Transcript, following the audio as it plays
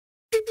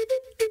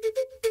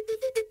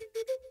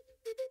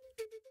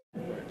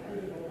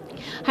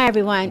Hi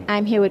everyone,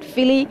 I'm here with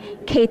Fily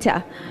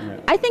Keita.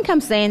 I think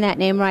I'm saying that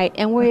name right,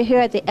 and we're here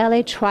at the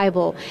LA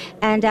Tribal.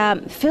 And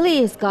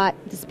Fily has got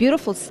this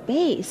beautiful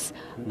space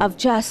of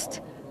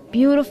just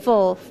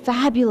beautiful,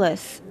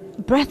 fabulous,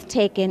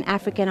 breathtaking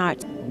African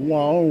art.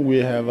 Well, we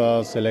have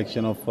a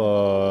selection of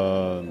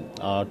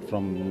art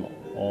from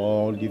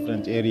all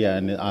different areas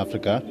in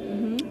Africa,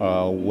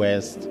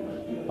 west,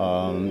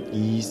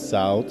 east,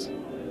 south,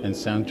 and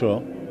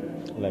central.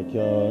 Like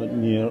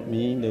near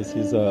me, this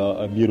is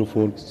a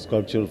beautiful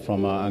sculpture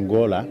from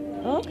Angola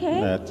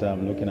that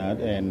I'm looking at,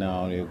 and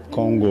the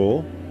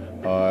Congo,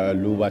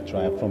 Luba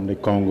tribe from the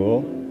Congo,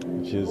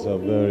 which is a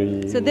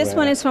very So this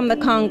one is from the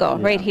Congo,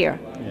 right here.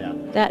 Yeah.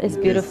 That is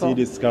beautiful. You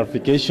see the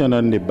scarification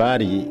on the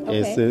body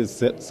is a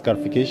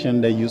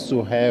scarification they used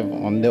to have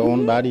on their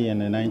own body in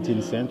the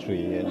 19th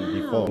century and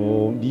before.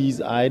 So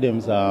these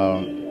items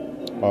are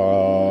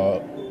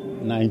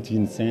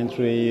 19th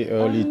century,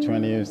 early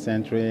 20th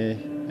century,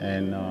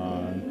 and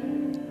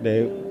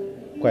they're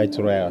quite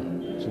rare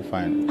to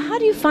find. How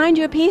do you find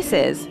your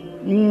pieces?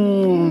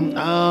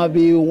 I'll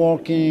be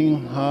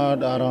working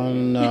hard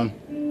around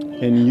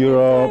in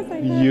Europe,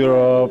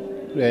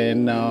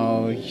 and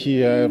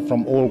here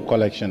from old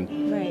collection.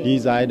 Right.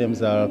 These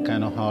items are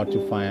kind of hard to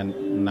find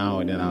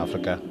now in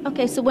Africa.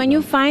 Okay, so when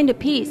you find a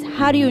piece,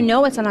 how do you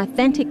know it's an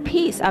authentic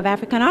piece of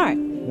African art?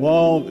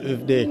 Well,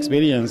 if the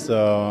experience,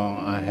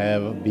 I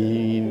have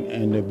been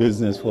in the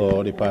business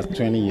for the past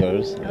 20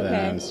 years,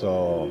 and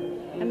so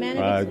a man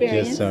of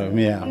experience.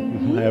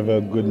 I have a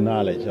good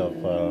knowledge of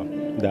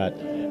that.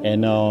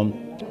 And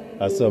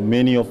so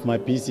many of my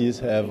pieces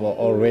have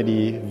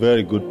already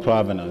very good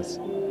provenance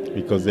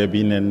because they've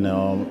been in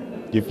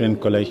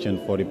different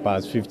collections for the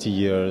past 50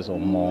 years or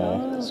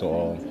more.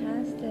 So,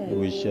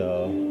 which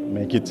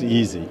make it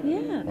easy. Yeah.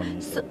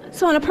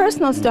 So on a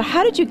personal store,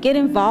 how did you get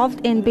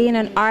involved in being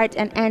an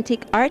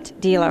antique art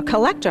dealer,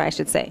 collector, I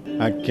should say?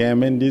 I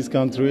came in this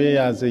country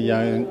as a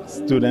young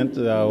student.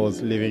 I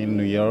was living in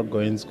New York,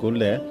 going to school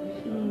there.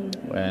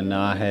 And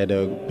I had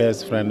a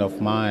best friend of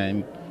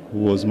mine who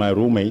was my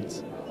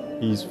roommate.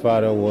 His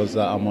father was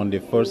among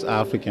the first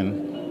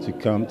African to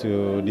come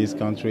to this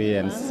country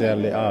and sell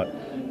the art.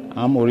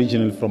 I'm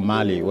originally from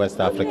Mali, West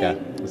Africa.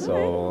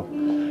 So,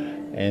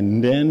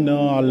 and then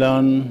I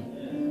learned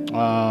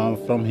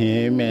from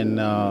him, and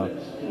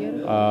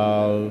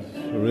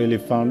really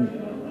found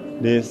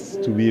this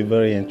to be a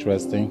very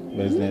interesting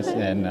business,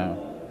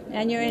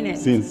 And you're in it.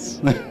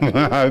 Since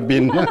I've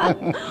been.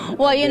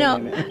 Well, you know,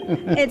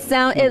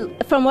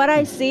 from what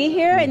I see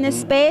here in this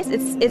space,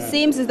 it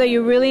seems as though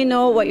you really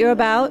know what you're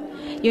about.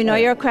 You know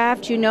your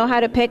craft, you know how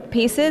to pick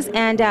pieces,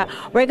 and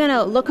we're going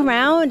to look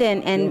around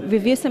and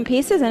review some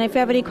pieces, and if you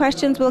have any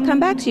questions, we'll come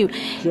back to you.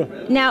 Sure.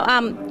 Now,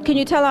 can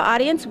you tell our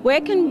audience,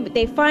 where can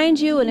they find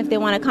you, and if they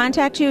want to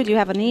contact you, do you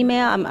have an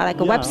email, like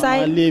a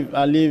website?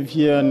 I live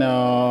here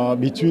now,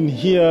 between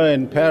here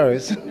and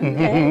Paris.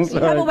 Okay. So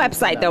you have a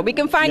website, though. We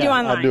can find you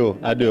online.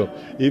 I do.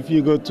 If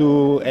you go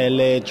to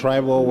LA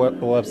Tribal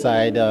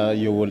website,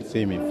 you will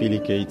see me, Fily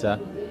Keita,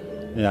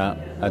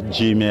 at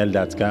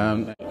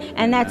gmail.com.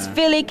 And that's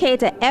Fily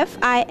Keita,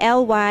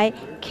 FILYKEITA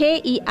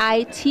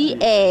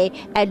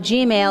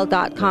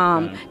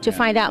 @gmail.com to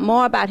find out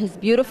more about his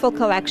beautiful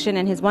collection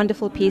and his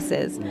wonderful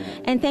pieces.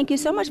 And thank you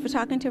so much for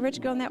talking to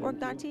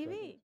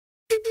RichGirlNetwork.tv.